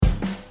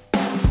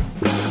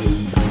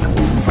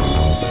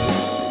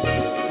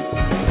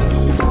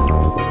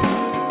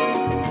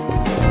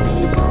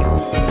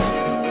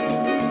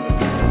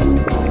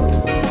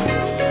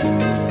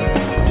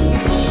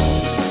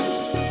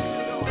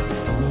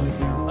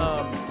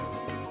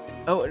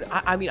Oh,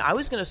 I mean, I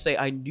was gonna say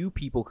I knew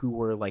people who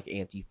were like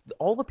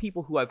all the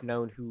people who I've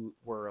known who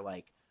were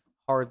like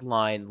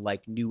hardline,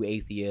 like new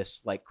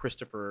atheists, like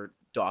Christopher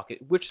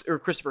Dawkins, or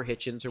Christopher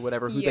Hitchens or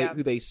whatever,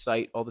 who they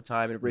cite all the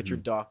time, and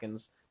Richard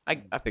Dawkins.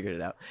 I figured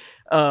it out.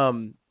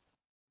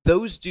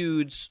 Those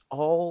dudes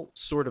all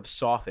sort of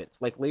softened.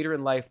 Like later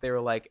in life, they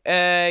were like,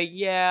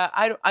 yeah,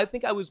 I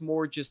think I was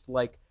more just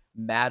like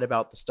mad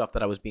about the stuff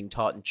that I was being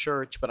taught in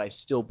church, but I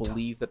still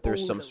believe that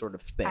there's some sort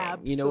of thing.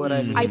 Absolutely. You know what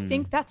I mean? I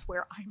think that's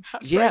where I'm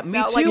at. Yeah, right me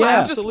now. too. Like, Yeah,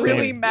 I'm just absolutely.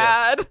 really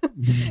mad,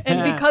 Yeah.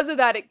 and because of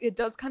that, it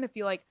does kind of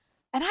feel like.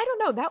 And I don't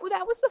know. That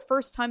was the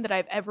first time that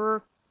I've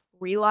ever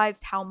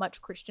realized how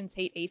much Christians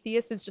hate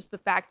atheists. Is just the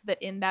fact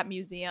that in that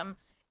museum,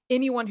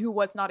 anyone who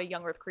was not a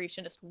young Earth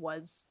creationist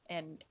was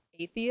an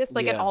atheist.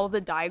 Like in all of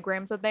the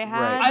diagrams that they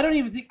had.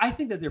 Right. I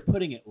think that they're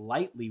putting it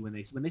lightly when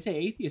they say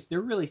atheist.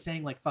 They're really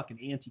saying like fucking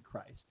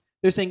antichrist.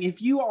 They're saying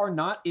if you are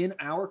not in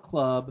our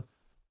club,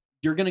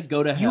 you're gonna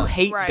go to hell. You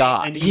hate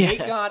God, and you hate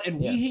God, and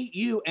we hate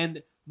you.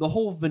 And the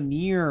whole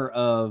veneer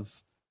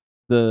of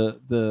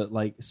the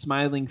like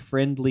smiling,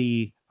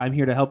 friendly, I'm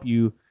here to help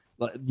you,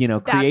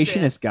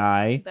 creationist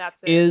guy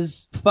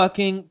is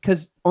fucking,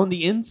 because on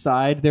the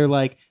inside they're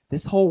like,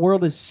 this whole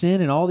world is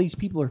sin and all these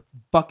people are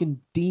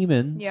fucking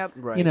demons. Yep.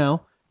 Right.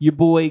 Your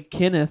boy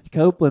Kenneth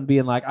Copeland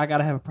being like, I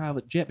gotta have a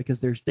private jet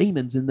because there's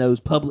demons in those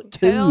public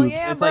tubes. Hell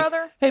yeah, it's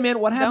brother. like, hey man,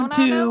 what happened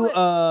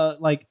to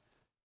like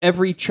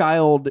every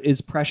child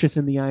is precious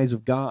in the eyes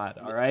of God?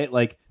 All right,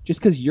 like just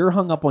because you're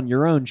hung up on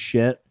your own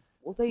shit.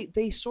 Well,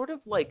 they sort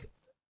of like,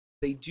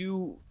 they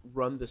do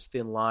run this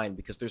thin line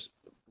because there's,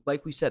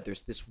 like we said,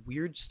 there's this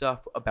weird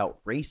stuff about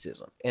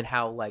racism and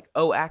how like,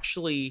 oh,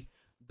 actually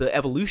the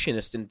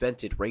evolutionists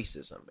invented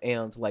racism,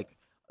 and like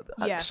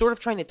sort of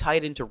trying to tie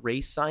it into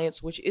race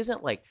science, which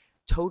isn't like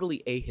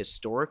totally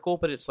ahistorical,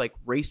 but it's like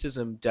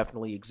racism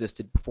definitely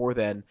existed before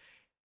then.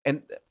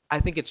 And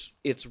I think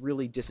it's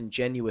really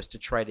disingenuous to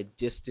try to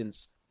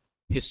distance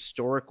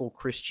historical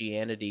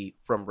Christianity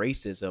from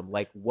racism.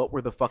 Like, what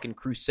were the fucking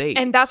Crusades?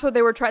 And that's what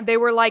they were trying. They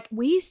were like,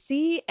 we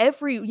see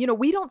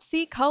we don't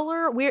see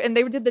color. And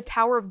they did the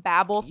Tower of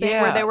Babel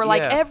thing where they were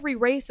like, every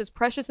race is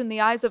precious in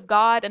the eyes of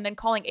God, and then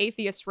calling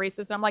atheists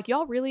racist. And I'm like,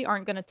 y'all really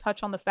aren't going to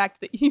touch on the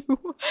fact that you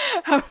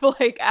have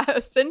like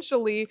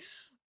essentially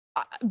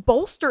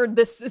bolstered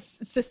this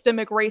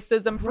systemic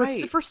racism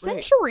for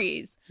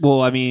centuries.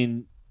 Well, I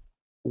mean,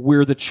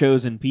 we're the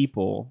chosen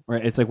people,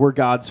 right? It's like we're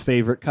God's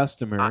favorite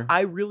customer.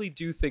 I really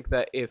do think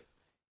that if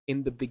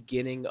in the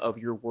beginning of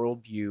your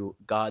worldview,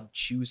 God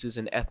chooses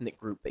an ethnic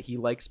group that he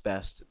likes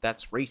best,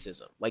 that's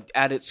racism. Like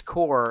at its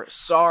core,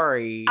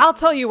 sorry. I'll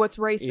tell you what's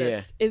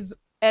racist is,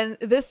 and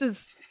this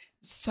is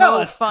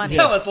so funny.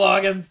 Tell us,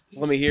 Loggins.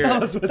 Let me hear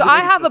it. So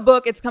I have a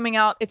book. It's coming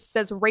out. It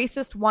says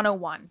Racist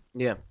 101.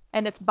 Yeah.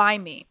 And it's by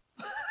me.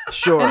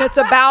 Sure. And it's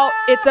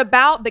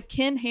about the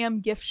Ken Ham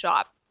gift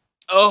shop.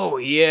 Oh,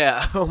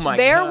 yeah. Oh, my God.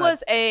 There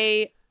was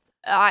a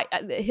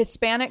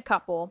Hispanic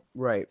couple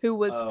who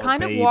was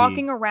kind of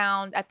walking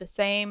around at the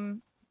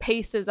same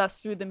pace as us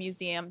through the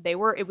museum.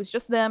 It was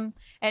just them,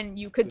 and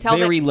you could tell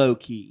very low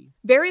key,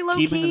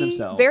 keeping to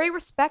themselves, very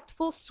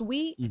respectful,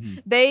 sweet.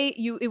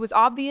 It was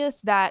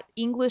obvious that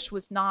English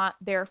was not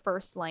their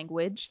first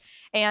language,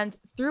 and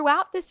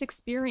throughout this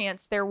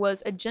experience, there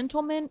was a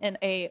gentleman in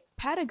a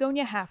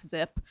Patagonia half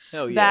zip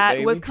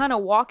was kind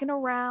of walking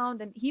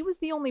around, and he was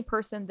the only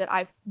person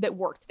that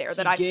worked there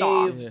that I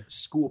saw.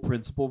 School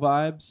principal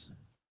vibes.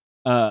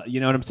 You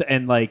know what I'm saying?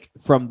 And like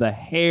from the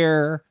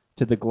hair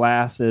to the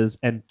glasses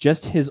and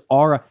just his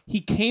aura. He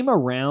came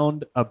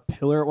around a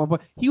pillar at one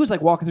point. He was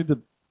like walking through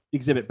the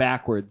exhibit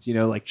backwards,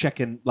 like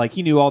checking, like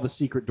he knew all the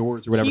secret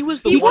doors or whatever. He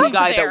was the one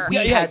guy that we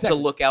had to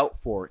look out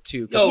for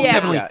too. Oh,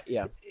 definitely.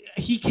 Yeah.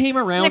 He came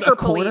around a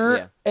corner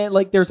and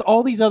like there's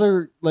all these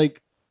other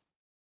like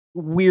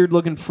weird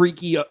looking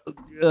freaky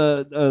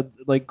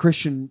like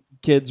Christian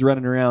kids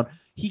running around.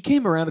 He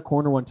came around a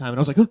corner one time and I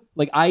was like,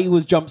 like I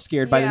was jump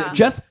scared by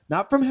just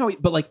not from how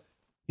but like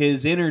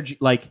his energy,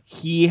 like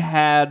he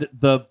had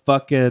the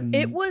fucking.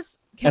 It was.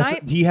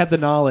 He had the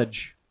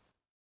knowledge.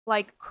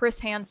 Like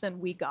Chris Hansen,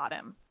 we got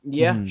him.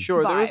 Yeah,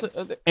 sure. There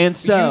is and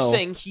so are you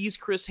saying he's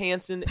Chris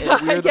Hansen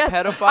and we're the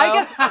pedophile? I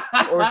guess,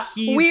 or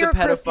he's we're the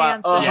pedophile. Chris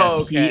Hansen.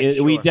 Oh, okay.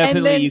 We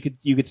definitely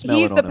you could smell.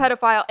 He's it the on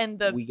pedophile, and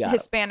the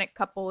Hispanic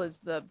couple is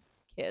the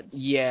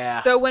kids. Yeah.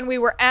 So when we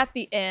were at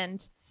the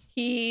end,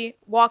 he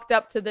walked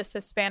up to this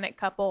Hispanic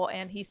couple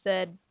and he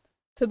said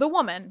to the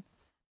woman,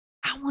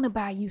 I want to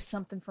buy you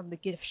something from the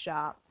gift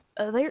shop.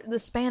 The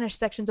Spanish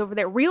section's over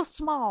there, real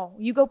small.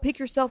 You go pick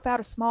yourself out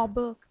a small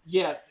book.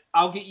 Yeah,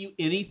 I'll get you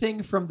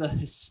anything from the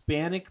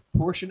Hispanic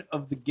portion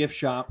of the gift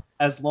shop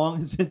as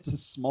long as it's a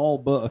small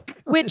book.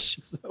 Which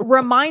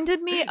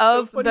reminded me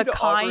of so the to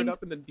kind. Offer it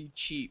up and then be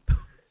cheap.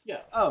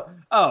 Yeah.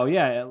 Oh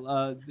yeah.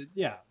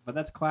 Yeah. But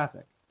that's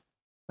classic.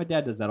 My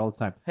dad does that all the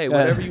time. Hey,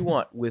 whatever you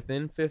want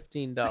within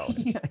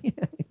 $15. Yeah.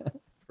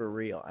 For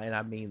real, and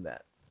I mean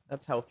that.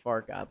 That's how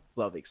far God's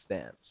love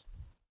extends.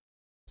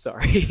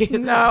 Sorry.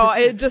 No,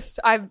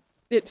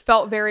 it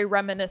felt very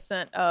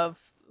reminiscent of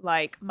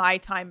like my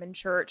time in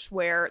church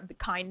where the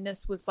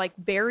kindness was like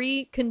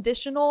very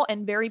conditional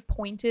and very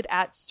pointed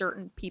at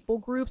certain people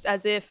groups,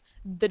 as if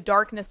the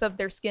darkness of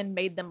their skin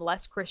made them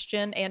less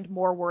Christian and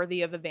more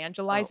worthy of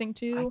evangelizing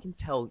to. I can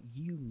tell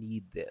you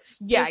need this.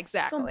 Yeah, Just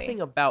exactly.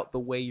 Something about the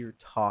way you're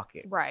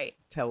talking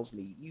tells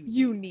me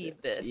you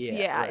need this.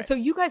 Yeah. Right. So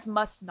you guys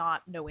must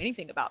not know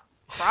anything about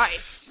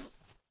Christ.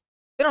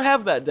 They don't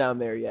have that down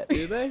there yet,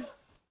 do they?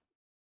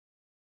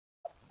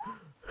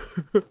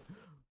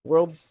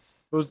 World's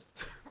most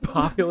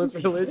populous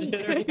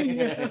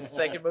religion,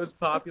 second most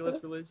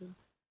populous religion.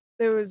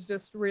 It was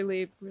just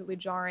really, really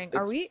jarring.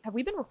 Have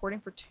we been recording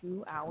for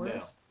 2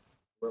 hours?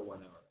 No. We're at 1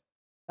 hour.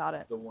 Got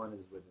it. The one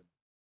is within.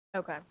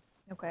 Okay.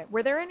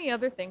 Were there any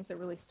other things that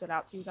really stood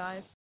out to you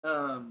guys?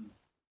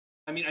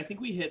 I mean, I think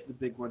we hit the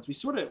big ones. We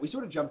sort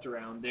of jumped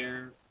around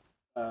there.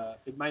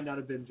 It might not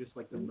have been just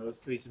like the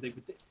most cohesive thing,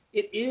 but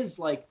it is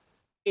like,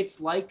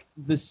 it's like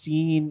the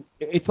scene.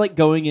 It's like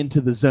going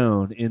into the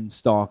zone in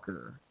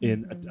Stalker,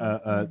 in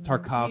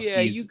Tarkovsky's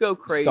Yeah, you go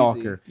crazy.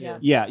 Stalker.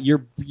 Yeah.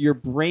 Your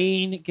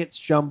brain gets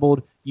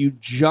jumbled. You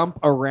jump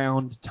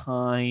around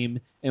time,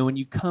 and when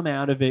you come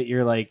out of it,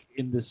 you're like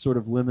in this sort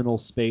of liminal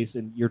space,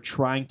 and you're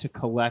trying to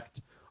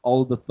collect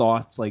all of the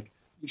thoughts, like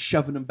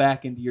shoving them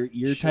back into your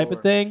ear type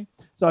of thing.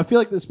 So I feel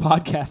like this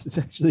podcast is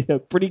actually a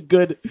pretty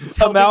good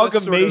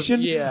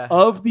amalgamation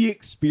of the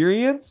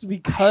experience,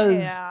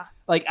 because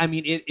like, I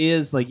mean, it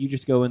is like you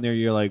just go in there,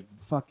 you're like,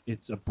 fuck,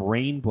 it's a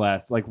brain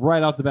blast. Like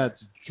right off the bat,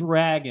 it's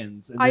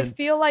dragons. And I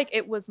feel like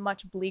it was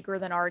much bleaker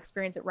than our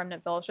experience at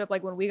Remnant Fellowship.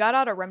 Like when we got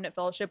out of Remnant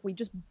Fellowship, we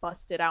just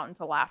busted out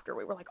into laughter.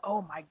 We were like,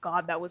 oh my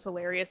God, that was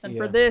hilarious. And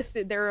for this,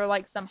 there were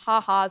like some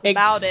ha-has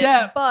about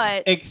it.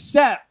 But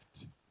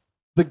except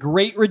the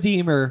Great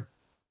Redeemer,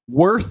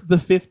 worth the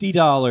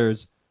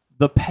 $50.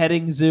 The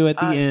petting zoo at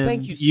the end.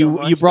 Thank you so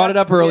much. You brought it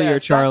up earlier,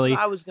 Charlie. That's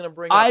what I was going to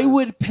bring up. I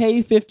would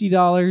pay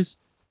 $50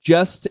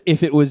 just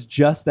if it was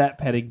just that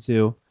petting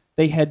zoo.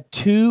 They had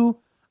 2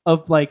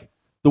 of like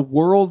the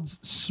world's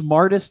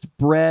smartest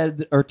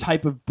bred or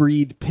type of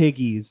breed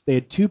piggies. They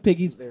had 2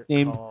 piggies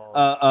named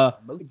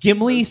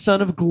Gimli,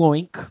 son of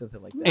Gloink,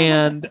 like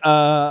and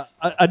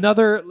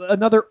another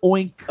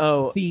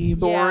Oink theme.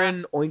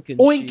 Thorin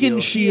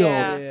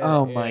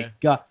Oinkenshield. My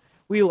God.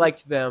 We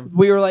liked them.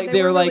 We were like,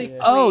 they were really like,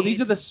 oh, sweet.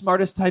 these are the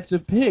smartest types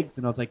of pigs.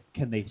 And I was like,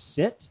 can they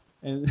sit?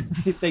 And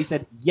they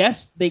said,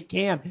 yes, they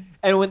can.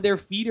 And when their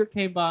feeder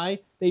came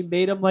by, they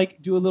made them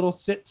like do a little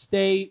sit,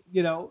 stay,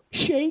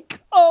 shake.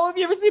 Oh, have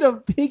you ever seen a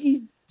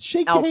piggy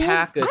shake alpaca?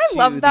 Hands? I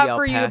love that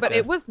for you, but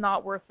it was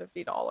not worth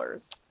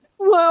 $50.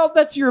 Well,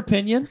 that's your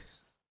opinion.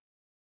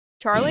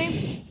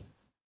 Charlie?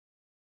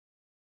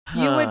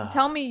 You would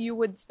tell me you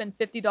would spend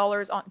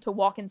 $50 to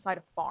walk inside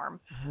a farm.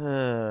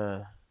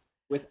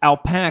 With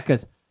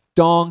alpacas,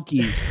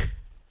 donkeys,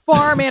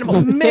 farm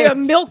animals,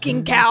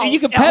 milking cows. And you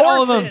can pet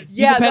all of them.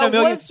 Yeah,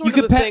 We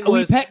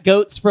pet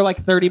goats for like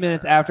 30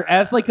 minutes after,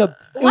 as like a.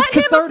 Let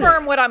him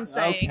affirm what I'm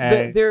saying.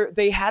 Okay.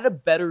 They had a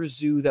better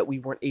zoo that we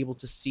weren't able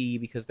to see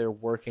because they're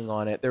working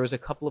on it. There was a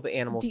couple of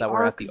animals that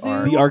were at the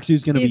Ark. The Ark Zoo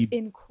is going to be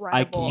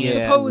incredible. I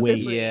can't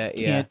supposedly. wait.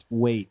 Can't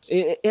wait.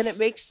 And it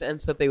makes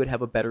sense that they would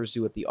have a better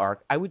zoo at the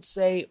Ark. I would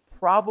say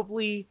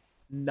probably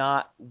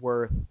not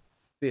worth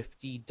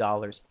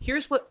 $50.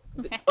 Here's what.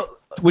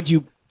 Would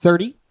you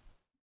 30?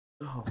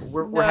 Oh,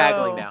 we're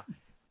haggling now.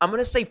 I'm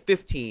gonna say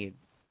 15.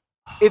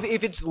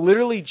 If it's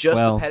literally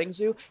just the petting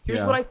zoo,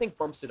 here's what I think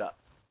bumps it up.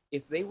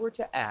 If they were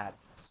to add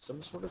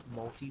some sort of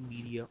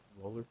multimedia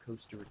roller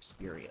coaster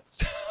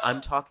experience,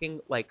 I'm talking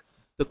like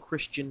the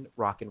Christian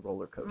rock and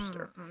roller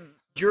coaster.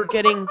 You're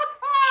getting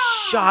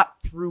shot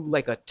through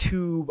like a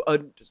tube,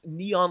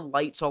 neon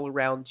lights all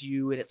around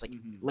you, and it's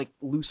like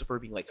Lucifer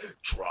being like,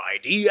 "Try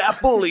the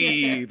apple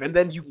eve," and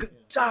then you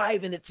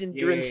dive, and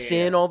you're in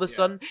sin all of a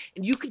sudden,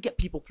 and you could get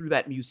people through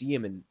that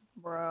museum in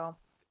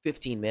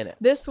 15 minutes.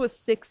 This was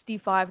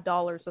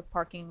 $65 with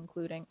parking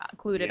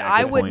included.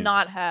 I would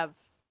not have.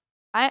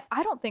 I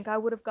don't think I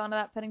would have gone to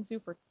that petting zoo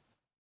for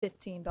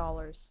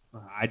 $15.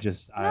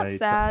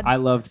 Sad. I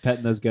loved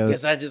petting those goats.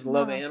 Because I just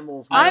love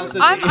animals. I'm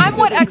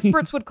what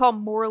experts would call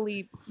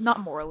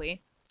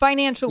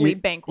financially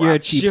bankrupt. You're a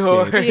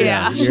cheapskate. Sure.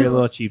 Yeah. You're a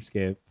little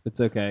cheapskate. It's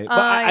okay. But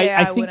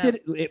I think that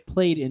it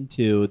played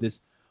into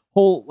this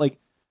whole like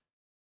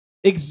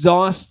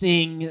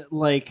exhausting,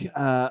 like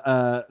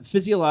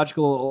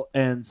physiological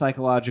and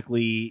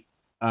psychologically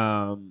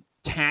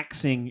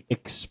taxing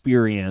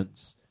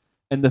experience.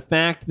 And the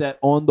fact that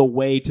on the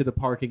way to the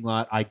parking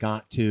lot, I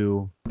got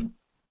to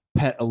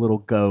pet a little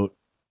goat,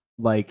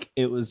 like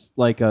it was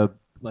like it's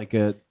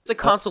a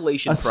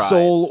consolation prize.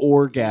 Soul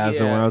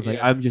orgasm where I was like,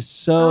 I'm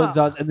just so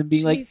exhausted, and then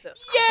being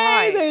Jesus like,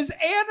 yay, there's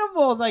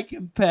animals I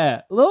can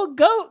pet, little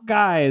goat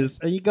guys,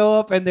 and you go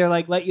up and they're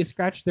like, let you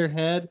scratch their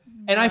head,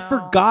 and I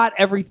forgot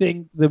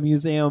everything the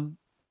museum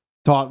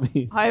taught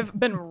me. I've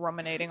been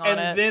ruminating on it,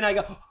 and then I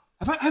go,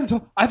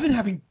 I've been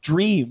having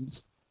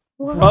dreams.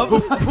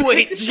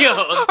 Wait,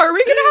 Jones. Are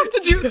we gonna have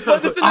to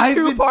split this into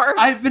 2 parts?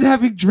 I've been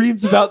having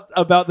dreams about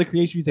the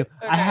Creation Museum.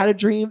 Okay. I had a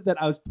dream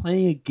that I was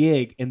playing a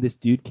gig and this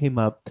dude came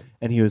up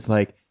and he was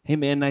like, hey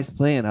man, nice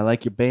playing. I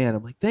like your band.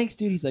 I'm like, thanks,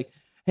 dude. He's like,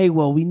 hey,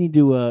 well, we need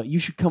to. You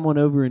should come on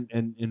over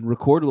and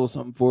record a little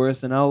something for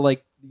us, and I'll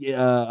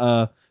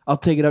I'll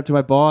take it up to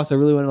my boss. I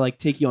really want to like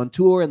take you on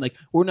tour, and like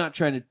we're not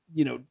trying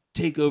to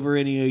take over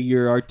any of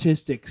your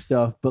artistic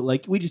stuff, but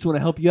like we just want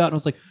to help you out. And I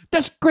was like,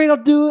 that's great, I'll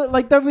do it.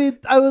 Like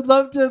I would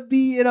love to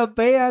be in a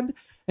band.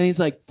 And he's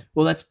like,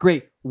 well, that's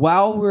great.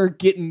 While we're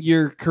getting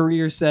your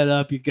career set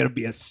up, you're gonna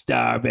be a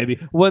star,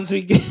 baby. Once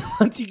you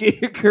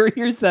get your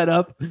career set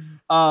up,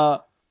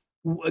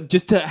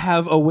 just to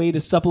have a way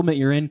to supplement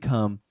your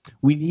income,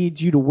 we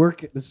need you to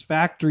work at this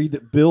factory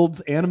that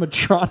builds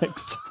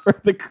animatronics for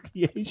the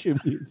Creation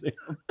Museum.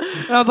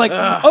 And I was like,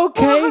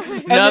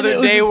 okay. Another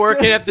day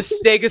working at the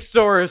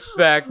Stegosaurus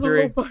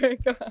factory. Oh my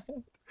God.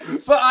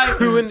 But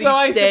screwing these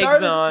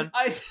steaks on.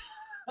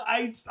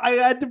 I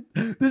had to.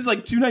 This is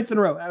like 2 nights in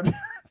a row.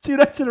 2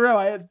 nights in a row,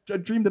 I had a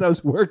dream that I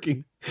was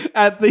working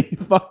at the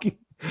fucking.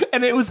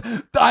 And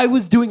I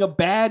was doing a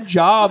bad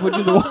job, which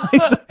is why,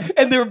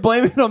 and they were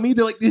blaming it on me.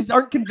 They're like, these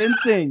aren't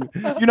convincing.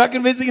 You're not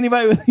convincing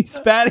anybody with these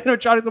bad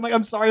animatronics. I'm like,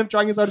 I'm sorry, I'm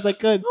trying as hard as I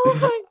could.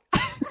 Oh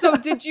so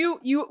did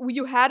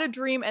you had a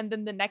dream and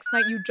then the next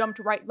night you jumped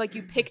right, like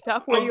you picked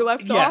up where you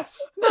left off?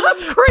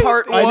 That's crazy.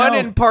 Part 1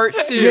 and part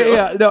 2.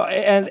 Yeah, no,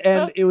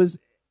 and it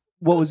was,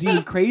 what was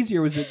even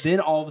crazier was that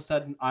then all of a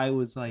sudden I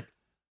was like,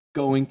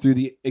 going through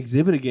the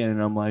exhibit again,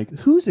 and I'm like,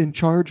 who's in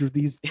charge of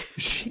these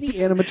shitty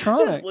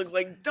animatronics? This looks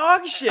like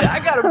dog shit. I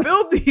gotta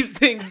build these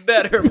things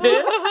better,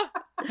 man.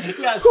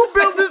 Yes. Who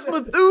built this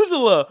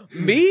Methuselah?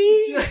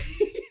 Me?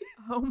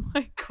 Oh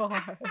my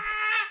God.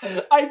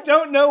 I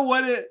don't know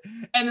what it.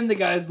 And then the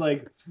guy's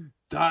like,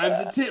 times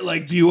a tit.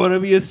 Like, do you want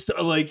to be a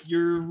star? Like,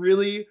 your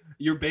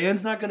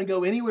band's not going to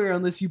go anywhere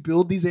unless you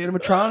build these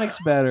animatronics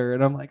better.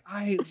 And I'm like,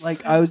 I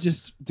was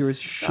just, there was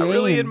shame. Not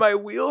really in my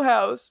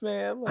wheelhouse,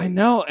 man. I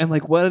know. And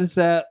like, what is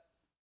that?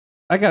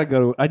 I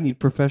need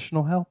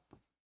professional help.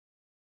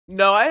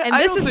 No,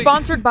 this is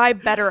sponsored by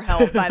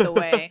BetterHelp, by the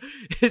way.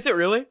 Is it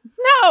really?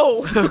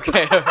 No.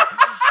 Okay.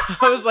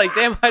 I was like,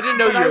 damn, I didn't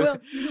know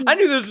I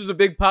knew this was a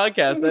big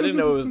podcast. I didn't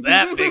know it was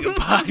that big a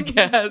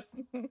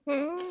podcast.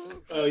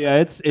 Oh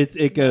yeah,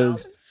 it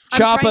goes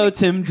Chapo,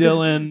 Tim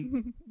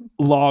Dillon,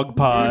 Log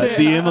Pod,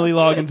 the Emily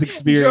Loggins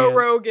Experience. Joe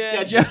Rogan.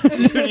 Yeah, Joe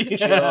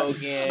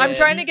Rogan. I'm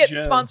trying to get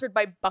sponsored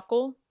by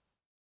Buckle.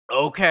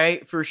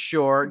 Okay, for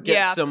sure.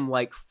 Get some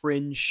like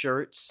fringe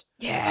shirts.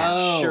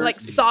 Yeah, like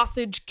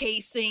sausage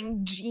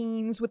casing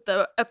jeans with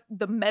the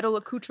metal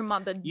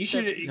accoutrement. You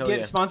should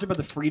get sponsored by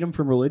the Freedom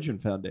from Religion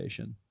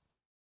Foundation.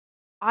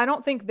 I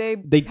don't think they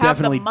have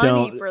definitely the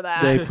money don't. for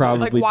that. They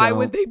probably like, why don't.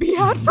 would they be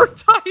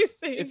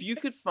advertising? If you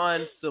could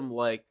find some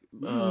like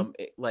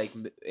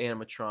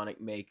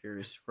animatronic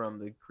makers from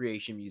the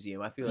Creation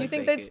Museum, I feel like you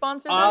think they'd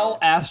sponsor this? I'll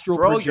astral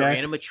for all project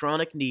your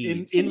animatronic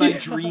needs. In my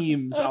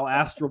dreams. I'll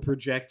astral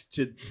project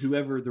to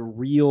whoever the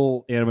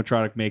real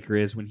animatronic maker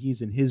is when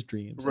he's in his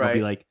dreams. Right. I'll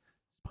be like,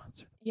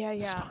 sponsor. Yeah.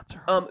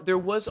 Sponsor. There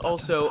was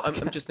also.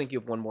 I'm just thinking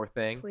of one more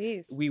thing.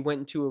 Please. We went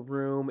into a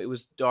room. It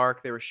was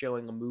dark. They were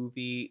showing a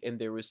movie, and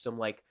there was some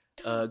like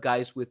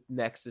guys with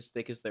necks as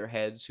thick as their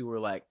heads who were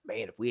like,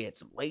 "Man, if we had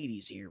some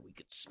ladies here, we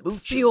could smooch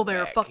feel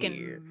their back fucking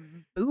here.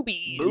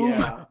 boobies."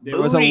 Yeah.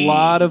 There was a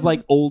lot of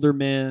like older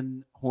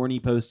men horny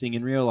posting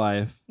in real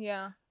life.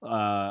 Yeah.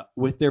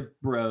 With their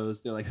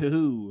bros, they're like,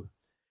 "Who?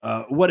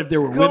 What if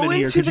there were women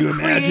here? Could you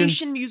imagine?" Go into the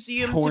Creation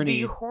Museum to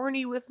be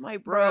horny with my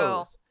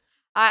bros.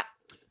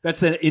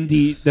 That's an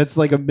indie. That's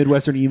like a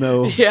Midwestern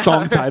emo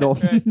song title.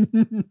 Right.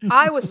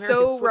 I was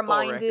so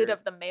reminded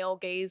of the male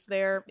gaze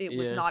there. It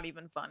was not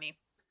even funny.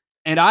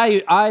 And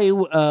I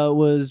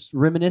was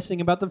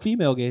reminiscing about the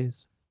female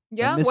gaze.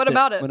 Yeah, what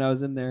about it? When I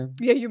was in there.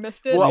 Yeah, you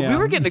missed it. Well, we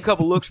were getting a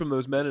couple looks from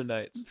those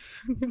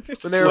Mennonites.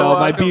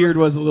 My beard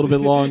was a little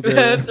bit longer.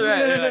 That's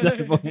right.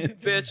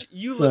 Bitch,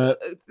 you look.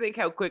 Think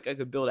how quick I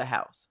could build a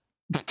house,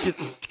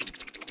 just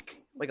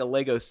like a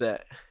Lego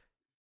set.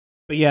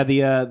 But yeah,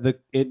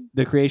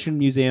 the Creation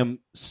Museum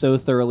so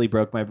thoroughly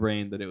broke my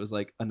brain that it was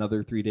like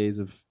another 3 days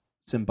of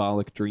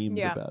symbolic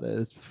dreams about it.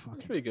 It's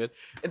fucking pretty good.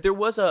 And there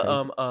was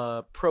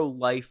a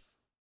pro-life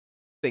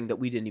thing that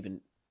we didn't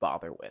even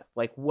bother with.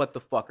 Like, what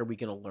the fuck are we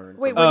gonna learn?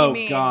 Wait, what do you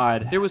mean?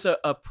 God! There was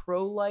a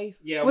pro-life.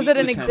 Yeah, was it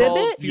an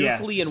exhibit?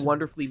 Fearfully and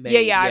wonderfully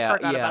made. Yeah, I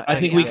forgot about that. I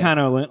think we kind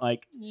of went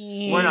like,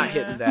 we're not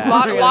hitting that.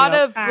 lot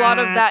of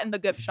that in the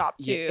gift shop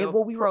too. Yeah.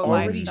 Well, we were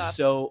already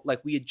so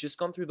like we had just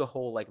gone through the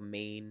whole like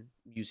main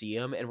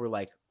museum, and we're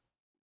like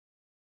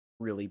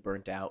really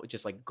burnt out,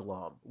 just like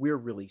glum. We were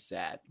really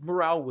sad.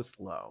 Morale was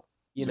low.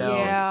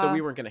 So we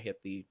weren't going to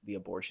hit the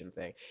abortion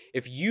thing.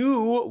 If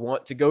you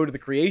want to go to the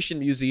Creation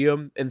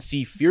Museum and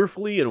see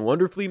Fearfully and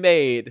Wonderfully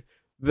Made,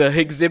 the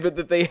exhibit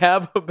that they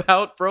have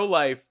about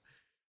pro-life,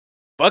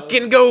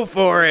 fucking go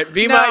for it.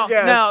 Be my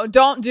guest. No,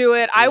 don't do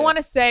it. Yeah. I want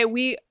to say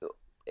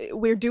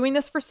we're doing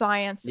this for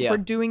science. Yeah. We're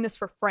doing this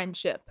for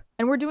friendship.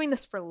 And we're doing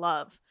this for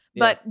love.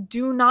 Yeah. But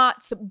do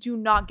not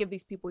give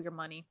these people your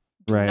money.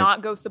 Do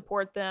not go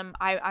support them.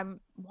 I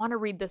want to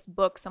read this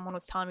book someone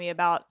was telling me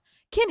about.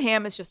 Ken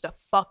Ham is just a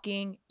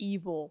fucking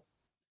evil.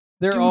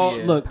 They're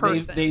all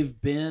person.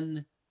 They've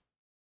been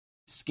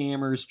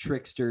scammers,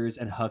 tricksters,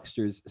 and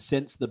hucksters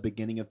since the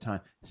beginning of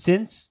time.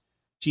 Since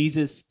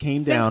Jesus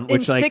came down,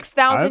 which in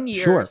 6,000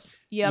 years. Sure.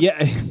 Yep.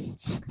 Yeah,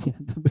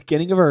 the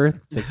beginning of Earth,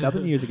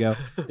 6,000 years ago,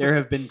 there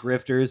have been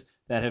grifters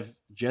that have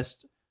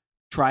just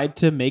tried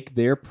to make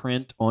their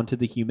print onto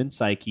the human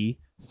psyche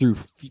through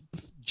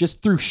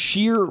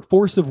sheer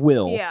force of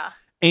will. Yeah.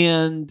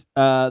 And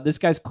this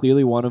guy's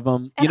clearly one of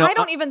them. And I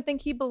don't even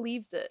think he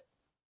believes it.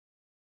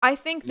 I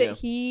think that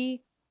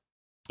he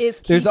is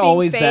keeping There's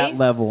always face. that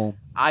level.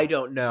 I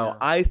don't know. Yeah.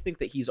 I think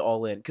that he's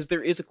all in because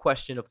there is a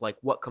question of like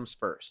what comes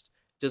first.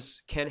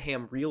 Does Ken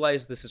Ham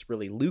realize this is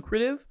really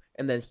lucrative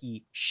and then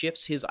he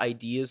shifts his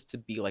ideas to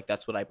be like,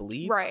 that's what I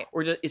believe? Right.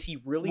 Or is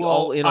he really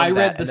all in on that? I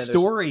read the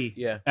story.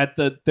 Yeah.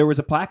 There was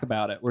a plaque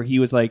about it where he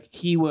was like,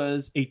 he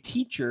was a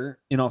teacher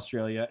in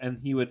Australia and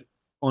he would,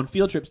 on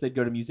field trips, they'd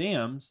go to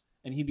museums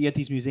and he'd be at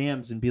these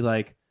museums and be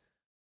like,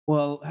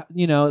 well,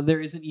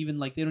 there isn't even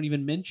like, they don't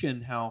even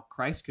mention how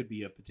Christ could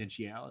be a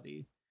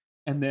potentiality.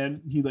 And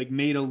then he like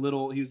he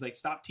was like,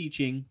 stop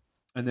teaching,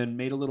 and then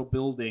made a little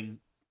building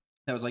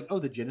that was like, oh,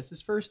 the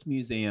Genesis First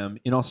Museum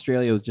in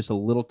Australia was just a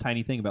little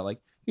tiny thing about like,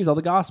 here's all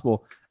the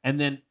gospel. And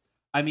then,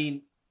 I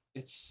mean,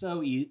 it's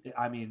so easy.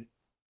 I mean,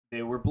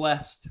 they were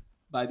blessed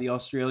by the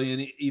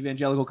Australian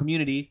evangelical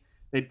community.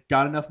 They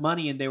got enough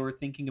money and they were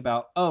thinking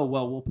about, oh,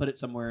 well, we'll put it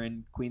somewhere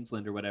in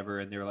Queensland or whatever.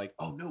 And they were like,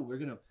 oh, no, we're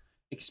going to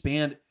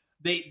expand.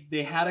 They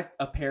had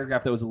a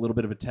paragraph that was a little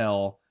bit of a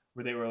tell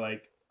where they were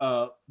like,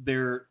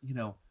 they're,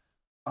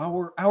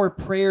 our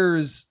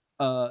prayers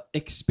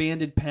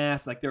expanded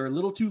past, like they're a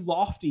little too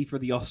lofty for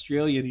the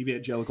Australian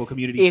evangelical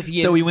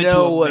community. So we went to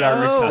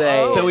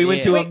America. So we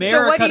went to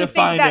America to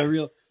find a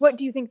real. What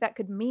do you think that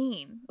could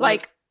mean?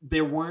 Like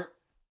there weren't.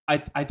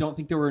 I don't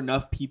think there were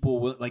enough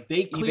people. Like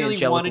they clearly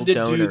wanted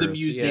to do the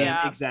museum.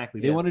 Yeah.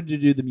 Exactly. They wanted to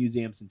do the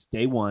museum since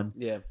day one.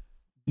 Yeah.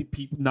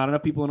 Not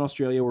enough people in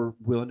Australia were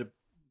willing to.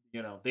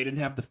 They didn't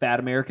have the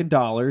fat American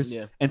dollars,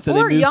 and so or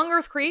they moved. young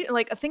Earth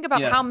think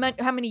about how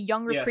many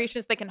young Earth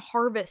creationists they can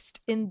harvest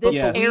in this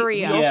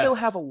area. We also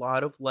have a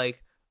lot of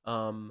like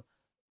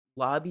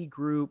lobby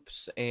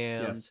groups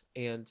and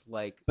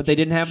like, but they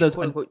didn't have those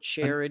quote unquote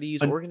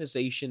charities,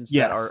 organizations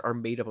that are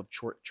made up of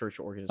church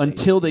organizations.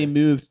 Until they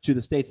moved to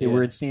the States, they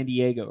were in San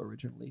Diego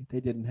originally.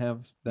 They didn't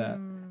have that,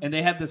 and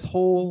they had this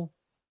whole.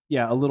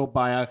 Yeah, a little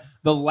bio.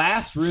 The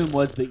last room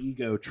was the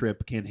ego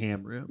trip Ken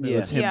Ham room. It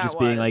was him just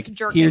being like,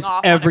 "Here's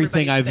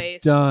everything I've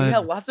done. Yeah,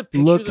 lots of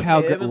pictures Look of how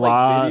him good, and,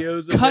 like,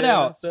 videos of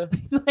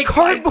cutouts, like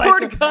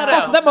cardboard cutouts.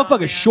 Also, that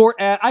motherfucker short.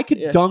 I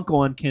could dunk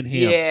on Ken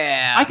Ham.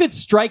 Yeah, I could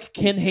strike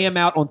Ken Ham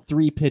out on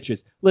 3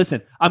 pitches.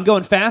 Listen, I'm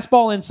going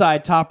fastball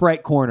inside, top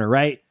right corner.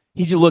 Right,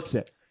 he just looks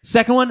it.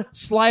 Second one,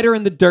 slider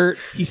in the dirt.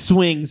 He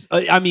swings.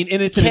 And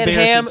it's an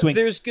embarrassing swing.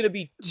 There's gonna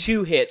be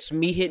 2 hits: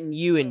 me hitting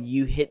you and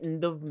you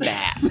hitting the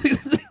mat.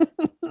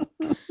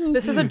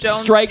 This is a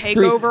Jones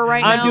takeover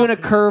right now. I'm doing a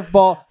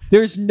curveball.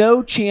 There's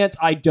no chance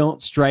I don't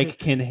strike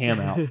Ken Ham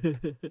out.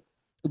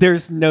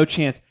 There's no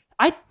chance.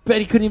 I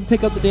bet he couldn't even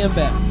pick up the damn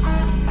bat.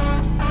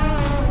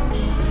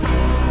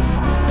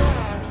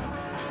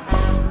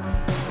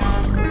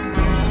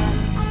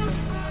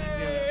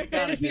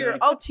 Here,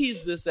 I'll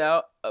tease this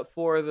out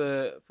for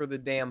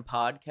the damn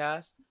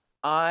podcast.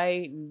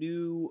 I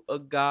knew a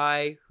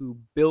guy who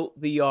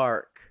built the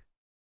Ark.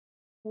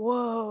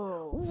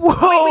 Whoa!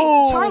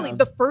 Wait, Charlie,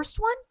 the first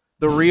one?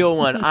 The real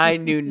one. I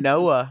knew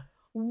Noah.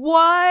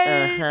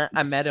 What?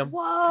 I met him.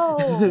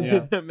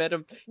 Whoa! I met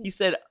him. He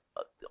said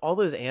all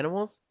those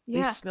animals,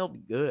 they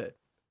smelled good.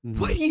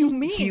 What do you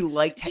mean? He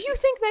liked. Do you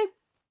think they?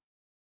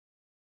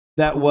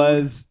 That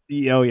was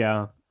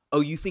yeah. Oh,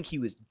 you think he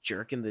was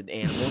jerking the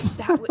animals?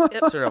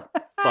 Sort of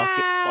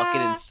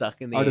fucking and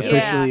sucking the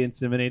artificially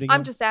inseminating.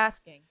 I'm just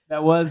asking.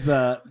 That was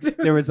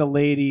there was a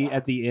lady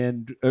at the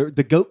end,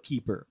 the goat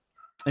keeper,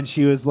 and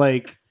she was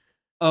like,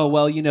 "Oh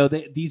well,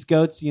 these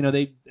goats,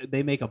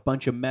 they make a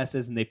bunch of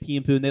messes and they pee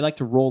and poo and they like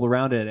to roll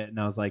around in it." And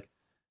I was like,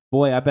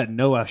 "Boy, I bet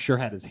Noah sure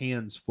had his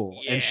hands full."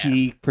 Yeah. And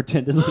she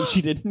pretended like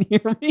she didn't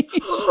hear me.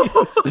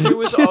 It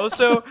was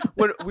also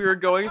when we were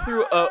going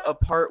through a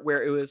part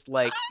where it was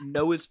like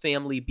Noah's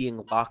family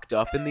being locked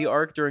up in the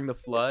Ark during the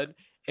flood,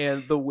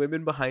 and the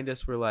women behind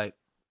us were like,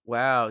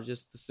 "Wow,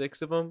 just the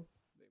 6 of them?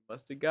 They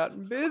must have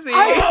gotten busy."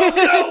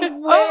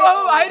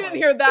 I didn't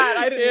hear that.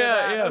 I didn't hear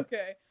that. Yeah.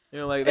 Okay.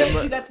 Like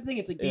see, that's the thing.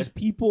 It's like these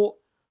people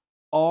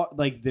are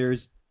like,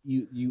 there's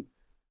you.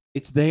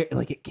 It's there.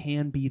 Like it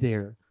can be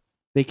there.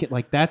 They can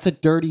that's a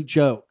dirty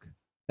joke.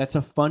 That's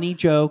a funny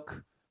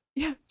joke.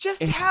 Yeah,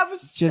 just have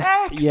sex. Just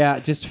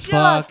fuck.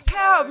 Just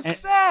have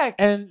sex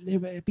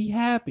and be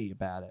happy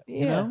about it.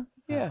 Yeah.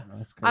 Yeah.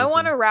 I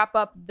want to wrap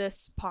up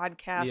this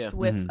podcast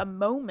with a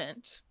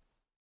moment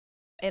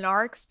in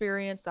our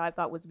experience that I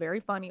thought was very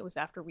funny. It was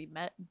after we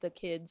met the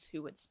kids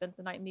who had spent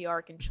the night in the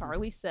Ark, and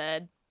Charlie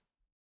said,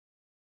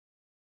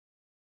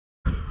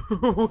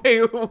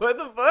 "Wait, what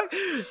the fuck?"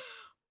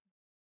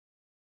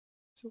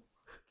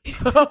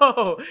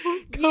 Oh,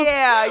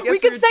 yeah. I guess we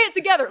can say it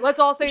together. Let's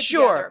all say it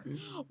together.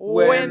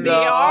 When the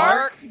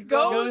ark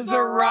goes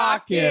a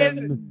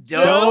rockin',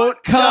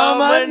 don't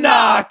come a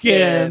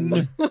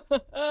knockin'.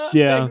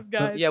 Yeah. Thanks,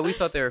 guys. Yeah, we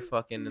thought they were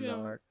fucking in the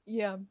ark.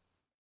 Yeah.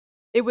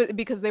 It was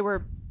because they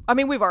were. I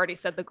mean, we've already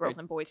said the girls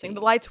and boys thing.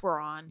 The lights were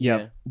on.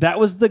 Yeah. That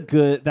was like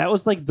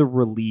the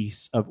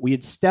release of. We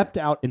had stepped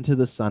out into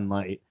the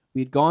sunlight.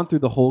 We had gone through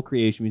the whole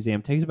Creation Museum.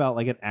 It takes about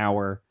like an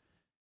hour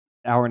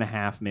and a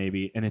half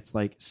maybe, and it's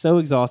like so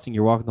exhausting.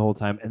 You're walking the whole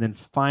time, and then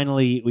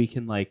finally we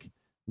can like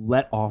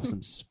let off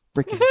some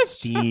freaking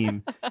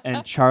steam.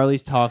 And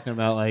Charlie's talking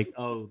about like,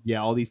 oh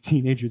yeah, all these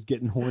teenagers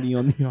getting horny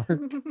on the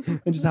ark,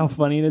 and just how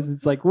funny it is.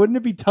 It's like, wouldn't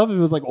it be tough if it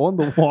was like on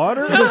the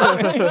water?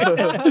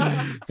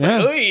 Yeah.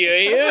 Like,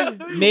 yeah.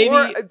 Maybe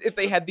or if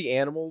they had the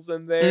animals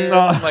in there,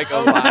 like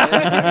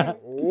a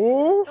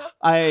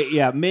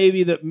lion.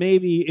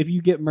 Maybe if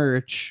you get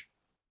merch,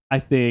 I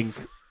think.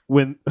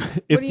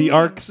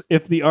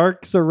 If the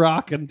ark's a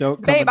rock and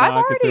don't come. Babe, I've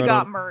already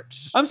got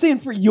merch. I'm saying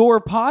for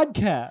your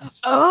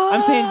podcast. Oh.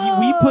 I'm saying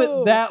we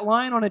put that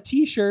line on a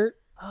T-shirt.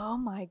 Oh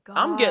my god!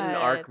 I'm getting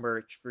ark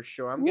merch for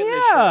sure. I'm getting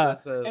a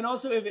shirt. And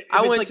also, if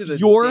I went like to the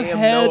your damn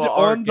head Noah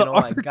on ark the and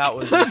all ark, I got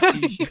was a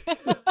T-shirt.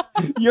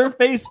 Your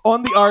face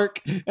on the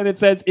ark, and it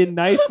says in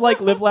nice like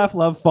live laugh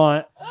love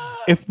font.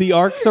 If the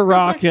ark's a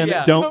rockin',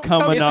 don't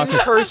come a knockin'.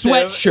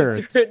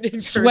 Sweatshirts,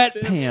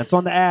 sweatpants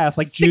on the ass,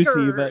 like stickers,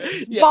 juicy, but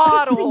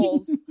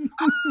bottles.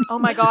 Oh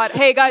my god!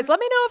 Hey guys, let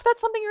me know if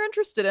that's something you're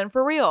interested in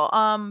for real.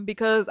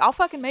 Because I'll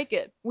fucking make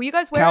it. Will you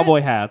guys wear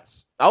cowboy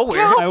hats? I'll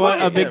wear it. I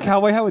want a big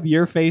cowboy hat with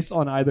your face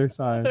on either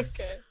side.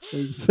 Okay.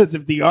 It says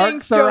if the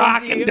ark's a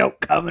rockin', don't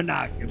come a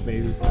knockin',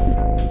 baby.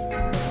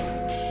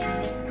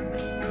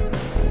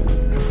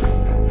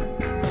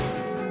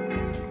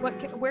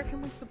 Where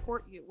can we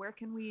support you? Where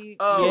can we?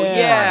 Oh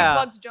yeah,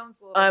 Plugged Jones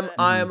a little bit.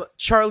 I'm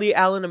Charlie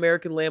Allen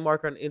American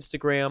Landmark on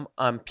Instagram.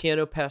 I'm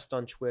Piano Pest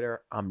on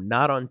Twitter. I'm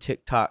not on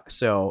TikTok,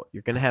 so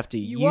you're gonna have to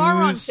use. You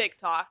are on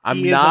TikTok.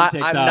 I'm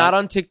not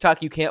on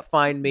TikTok. You can't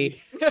find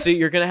me, so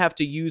you're gonna have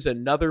to use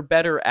another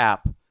better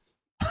app,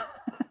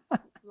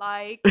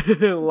 like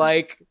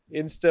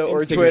Insta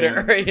or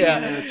Twitter.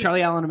 Yeah,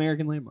 Charlie Allen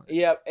American Landmark.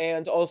 Yep,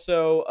 and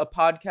also a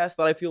podcast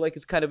that I feel like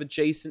is kind of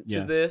adjacent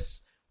to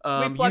this.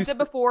 We plugged it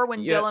before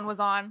when Dylan was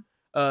on.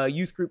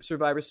 Youth Group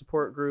Survivor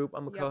Support Group.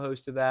 I'm a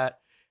co-host of that.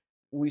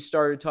 We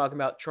started talking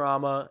about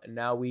trauma, and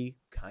now we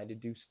kind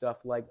of do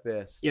stuff like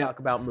this. Talk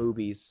about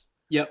movies.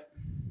 Yep.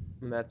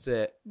 And that's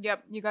it.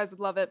 Yep. You guys would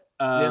love it.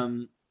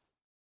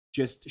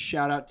 Just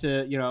shout out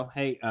to,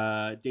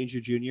 hey,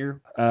 Danger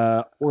Jr.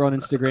 We're on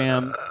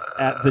Instagram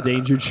at the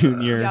Danger Jr.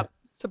 Yep.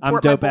 I'm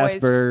Dope Ass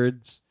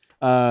Birds.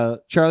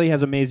 Charlie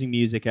has amazing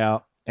music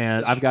out,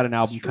 and I've got an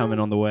album coming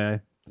on the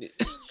way.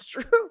 It's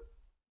true.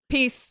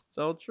 Peace. It's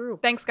all true.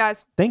 Thanks,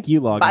 guys. Thank you,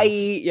 Loggins. Bye.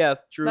 Yeah,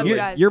 true.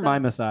 You're my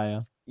Messiah.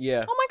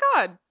 Yeah. Oh my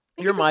God.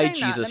 You're my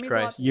Jesus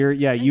Christ.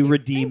 You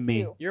redeem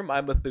me. You're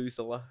my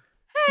Methuselah.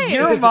 Hey.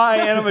 You're my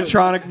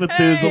animatronic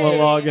Methuselah,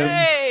 Loggins.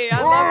 Hey,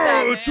 I love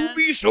that, man. To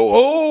be so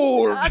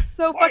old. That's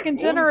so fucking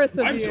generous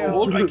of you. I'm so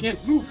old I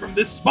can't move from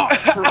this spot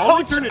for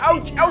all eternity.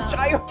 Ouch,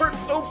 I hurt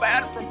so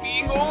bad from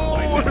being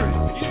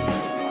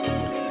old.